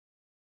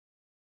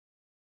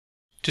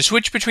To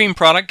switch between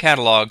product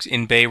catalogs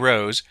in Bay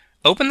ROES,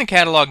 open the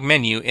Catalog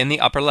menu in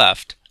the upper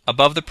left,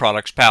 above the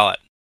Products palette.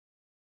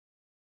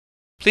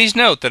 Please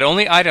note that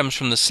only items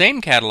from the same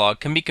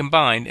catalog can be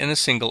combined in a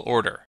single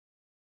order.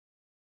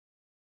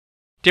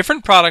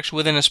 Different products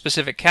within a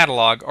specific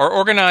catalog are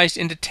organized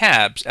into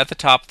tabs at the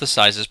top of the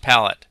Sizes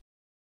palette.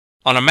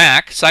 On a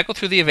Mac, cycle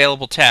through the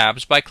available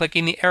tabs by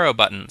clicking the arrow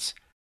buttons.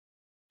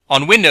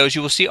 On Windows,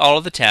 you will see all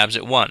of the tabs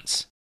at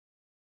once.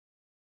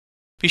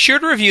 Be sure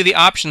to review the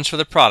options for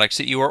the products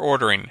that you are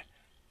ordering.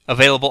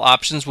 Available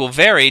options will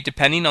vary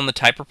depending on the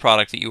type of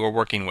product that you are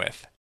working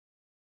with.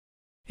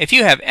 If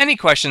you have any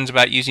questions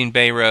about using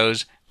Bay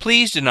ROES,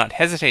 please do not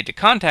hesitate to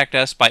contact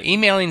us by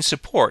emailing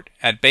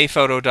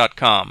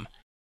support@bayphoto.com.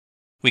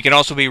 We can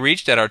also be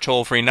reached at our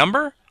toll-free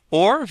number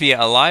or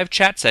via a live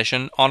chat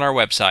session on our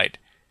website.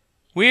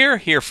 We're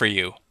here for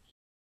you.